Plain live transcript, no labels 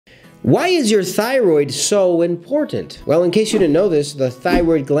Why is your thyroid so important? Well, in case you didn't know this, the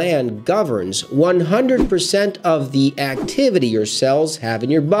thyroid gland governs 100% of the activity your cells have in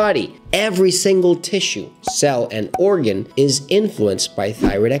your body. Every single tissue, cell, and organ is influenced by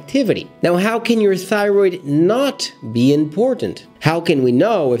thyroid activity. Now, how can your thyroid not be important? How can we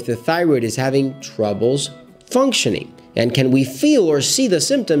know if the thyroid is having troubles functioning? And can we feel or see the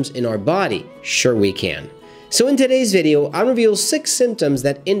symptoms in our body? Sure we can. So in today's video, I'll reveal 6 symptoms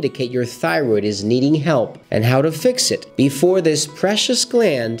that indicate your thyroid is needing help and how to fix it before this precious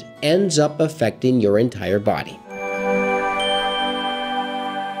gland ends up affecting your entire body.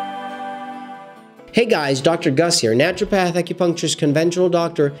 Hey guys, Dr. Gus here, naturopath, acupuncturist, conventional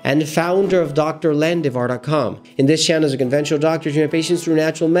doctor, and founder of drlandivar.com. In this channel, as a conventional doctor, treating patients through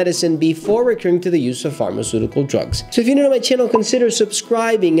natural medicine before recurring to the use of pharmaceutical drugs. So if you're new to my channel, consider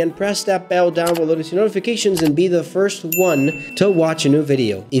subscribing and press that bell down below to see notifications and be the first one to watch a new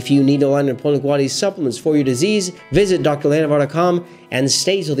video. If you need online and opponent quality supplements for your disease, visit drlandivar.com and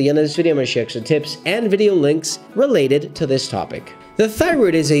stay till the end of this video. I'm going to share some tips and video links related to this topic. The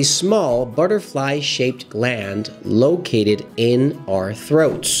thyroid is a small butterfly-shaped gland located in our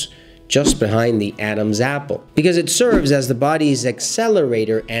throats, just behind the Adam's apple. Because it serves as the body's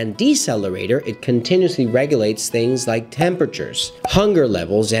accelerator and decelerator, it continuously regulates things like temperatures, hunger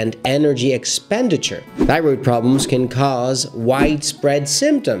levels, and energy expenditure. Thyroid problems can cause widespread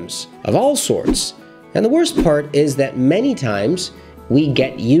symptoms of all sorts. And the worst part is that many times we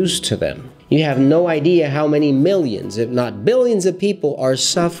get used to them. You have no idea how many millions, if not billions of people are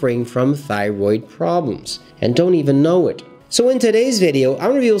suffering from thyroid problems and don't even know it. So in today's video,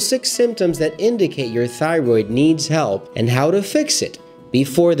 I'll reveal 6 symptoms that indicate your thyroid needs help and how to fix it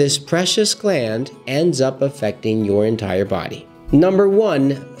before this precious gland ends up affecting your entire body. Number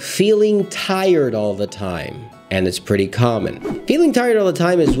 1, feeling tired all the time. And it's pretty common. Feeling tired all the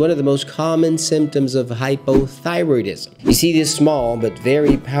time is one of the most common symptoms of hypothyroidism. You see, this small but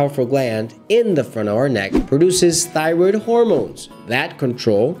very powerful gland in the front of our neck produces thyroid hormones that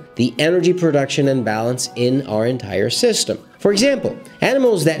control the energy production and balance in our entire system. For example,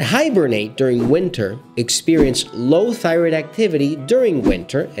 animals that hibernate during winter experience low thyroid activity during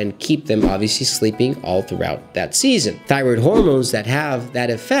winter and keep them obviously sleeping all throughout that season. Thyroid hormones that have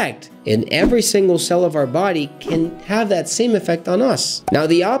that effect in every single cell of our body can have that same effect on us. Now,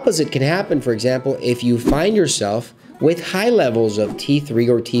 the opposite can happen, for example, if you find yourself with high levels of T3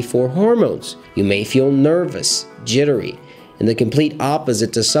 or T4 hormones. You may feel nervous, jittery, and the complete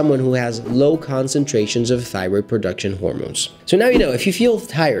opposite to someone who has low concentrations of thyroid production hormones. So now you know, if you feel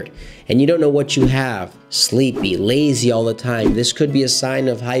tired and you don't know what you have, sleepy, lazy all the time, this could be a sign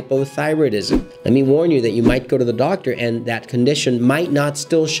of hypothyroidism. Let me warn you that you might go to the doctor and that condition might not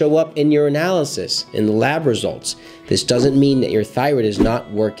still show up in your analysis, in the lab results. This doesn't mean that your thyroid is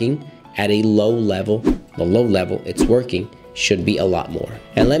not working at a low level. The low level it's working should be a lot more.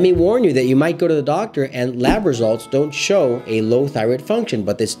 And let me warn you that you might go to the doctor and lab results don't show a low thyroid function,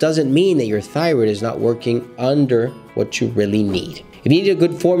 but this doesn't mean that your thyroid is not working under what you really need. If you need a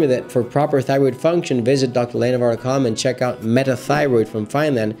good formula for proper thyroid function, visit drlandivar.com and check out Metathyroid from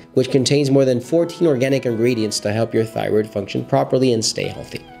Fineland, which contains more than 14 organic ingredients to help your thyroid function properly and stay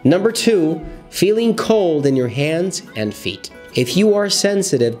healthy. Number 2, feeling cold in your hands and feet. If you are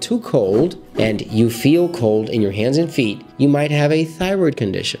sensitive to cold and you feel cold in your hands and feet, you might have a thyroid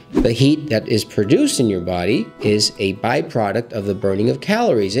condition. The heat that is produced in your body is a byproduct of the burning of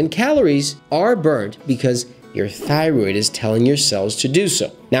calories, and calories are burnt because your thyroid is telling your cells to do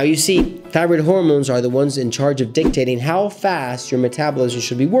so. Now you see, thyroid hormones are the ones in charge of dictating how fast your metabolism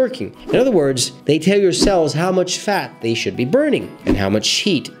should be working. In other words, they tell your cells how much fat they should be burning and how much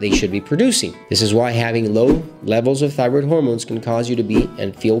heat they should be producing. This is why having low levels of thyroid hormones can cause you to be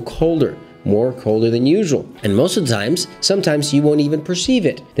and feel colder, more colder than usual. And most of the times, sometimes you won't even perceive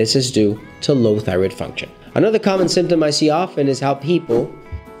it. This is due to low thyroid function. Another common symptom I see often is how people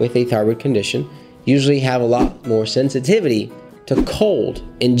with a thyroid condition usually have a lot more sensitivity to cold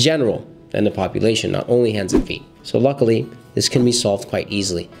in general than the population, not only hands and feet. So luckily, this can be solved quite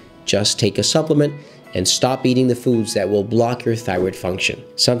easily. Just take a supplement and stop eating the foods that will block your thyroid function.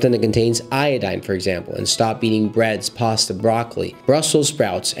 Something that contains iodine, for example, and stop eating breads, pasta, broccoli, Brussels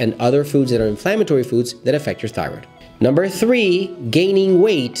sprouts, and other foods that are inflammatory foods that affect your thyroid. Number 3, gaining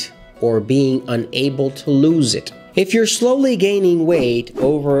weight or being unable to lose it. If you're slowly gaining weight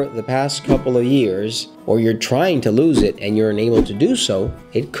over the past couple of years, or you're trying to lose it and you're unable to do so,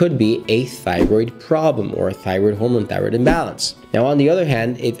 it could be a thyroid problem or a thyroid hormone thyroid imbalance. Now, on the other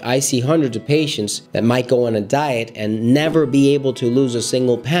hand, if I see hundreds of patients that might go on a diet and never be able to lose a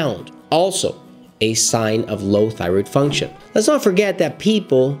single pound. Also, a sign of low thyroid function. Let's not forget that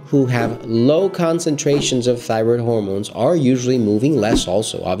people who have low concentrations of thyroid hormones are usually moving less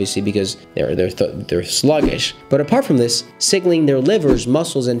also, obviously because they're sluggish. But apart from this, signaling their livers,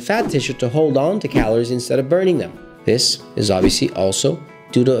 muscles, and fat tissue to hold on to calories instead of burning them. This is obviously also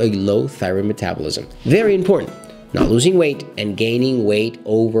due to a low thyroid metabolism. Very important. Not losing weight and gaining weight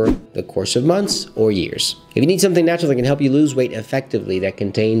over the course of months or years. If you need something natural that can help you lose weight effectively, that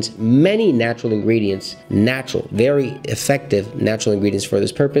contains many natural ingredients, very effective natural ingredients for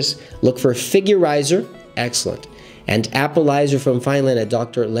this purpose, look for Figurizer, excellent, and Appleizer from Fineland at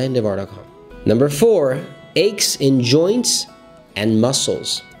drlandivar.com. Number 4, aches in joints and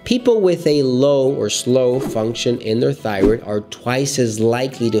muscles. People with a low or slow function in their thyroid are twice as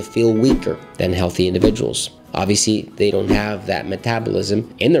likely to feel weaker than healthy individuals. Obviously, they don't have that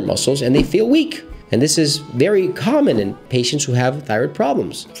metabolism in their muscles and they feel weak. And this is very common in patients who have thyroid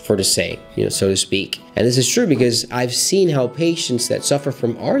problems, so to speak. And this is true because I've seen how patients that suffer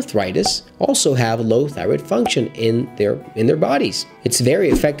from arthritis also have low thyroid function in their bodies. It's very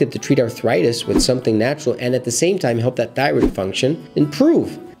effective to treat arthritis with something natural and at the same time help that thyroid function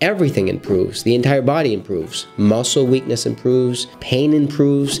improve. Everything improves. The entire body improves. Muscle weakness improves. Pain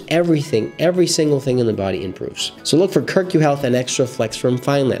improves. Everything, every single thing in the body improves. So look for Cure Health and Extra Flex from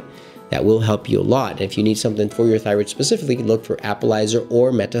Fineland. That will help you a lot. And if you need something for your thyroid specifically, look for Appleizer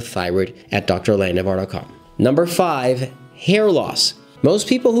or Metathyroid at drlandivar.com. Number 5, hair loss. Most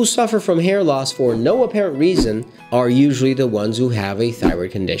people who suffer from hair loss for no apparent reason are usually the ones who have a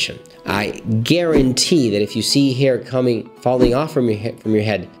thyroid condition. I guarantee that if you see hair falling off from your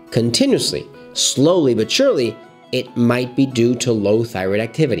head continuously, slowly but surely, it might be due to low thyroid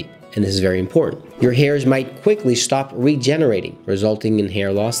activity. And this is very important. Your hairs might quickly stop regenerating, resulting in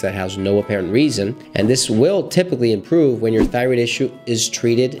hair loss that has no apparent reason. And this will typically improve when your thyroid issue is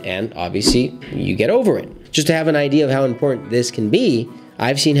treated and obviously you get over it. Just to have an idea of how important this can be,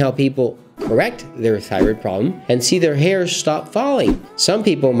 I've seen how people correct their thyroid problem and see their hair stop falling. Some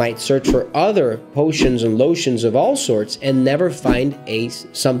people might search for other potions and lotions of all sorts and never find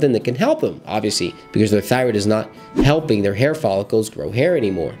something that can help them, obviously, because their thyroid is not helping their hair follicles grow hair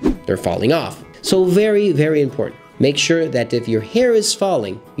anymore. They're falling off. So very, very important. Make sure that if your hair is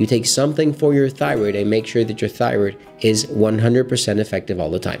falling, you take something for your thyroid and make sure that your thyroid is 100% effective all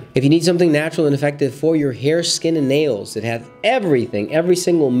the time. If you need something natural and effective for your hair, skin, and nails that have everything, every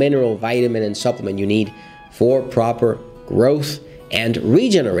single mineral, vitamin, and supplement you need for proper growth and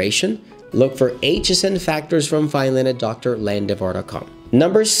regeneration, look for HSN Factors from Fineland at drlandivar.com.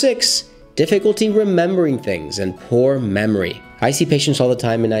 Number 6, difficulty remembering things and poor memory. I see patients all the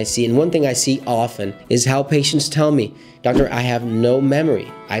time and one thing I see often is how patients tell me, "Doctor, I have no memory.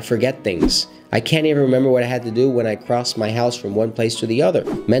 I forget things. I can't even remember what I had to do when I crossed my house from one place to the other."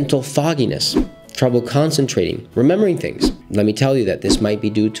 Mental fogginess, trouble concentrating, remembering things. Let me tell you that this might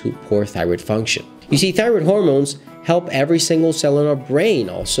be due to poor thyroid function. You see, thyroid hormones help every single cell in our brain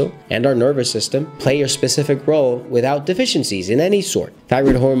also, and our nervous system, play a specific role without deficiencies in any sort.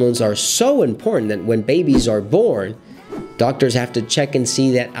 Thyroid hormones are so important that when babies are born, doctors have to check and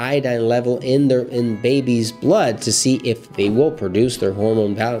see that iodine level in baby's blood to see if they will produce their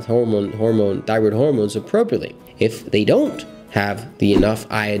thyroid hormones appropriately. If they don't have enough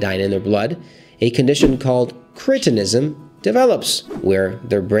iodine in their blood, a condition called cretinism develops, where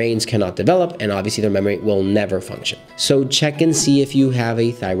their brains cannot develop and obviously their memory will never function. So check and see if you have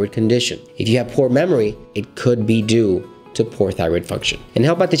a thyroid condition. If you have poor memory, it could be due to poor thyroid function. And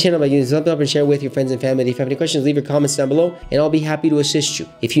help out the channel by using the thumbs up and share with your friends and family. If you have any questions, leave your comments down below and I'll be happy to assist you.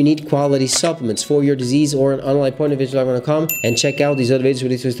 If you need quality supplements for your disease or an online point, visit drlandivar.com and check out these other videos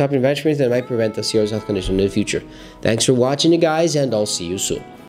with these top advancements that might prevent a serious health condition in the future. Thanks for watching, you guys, and I'll see you soon.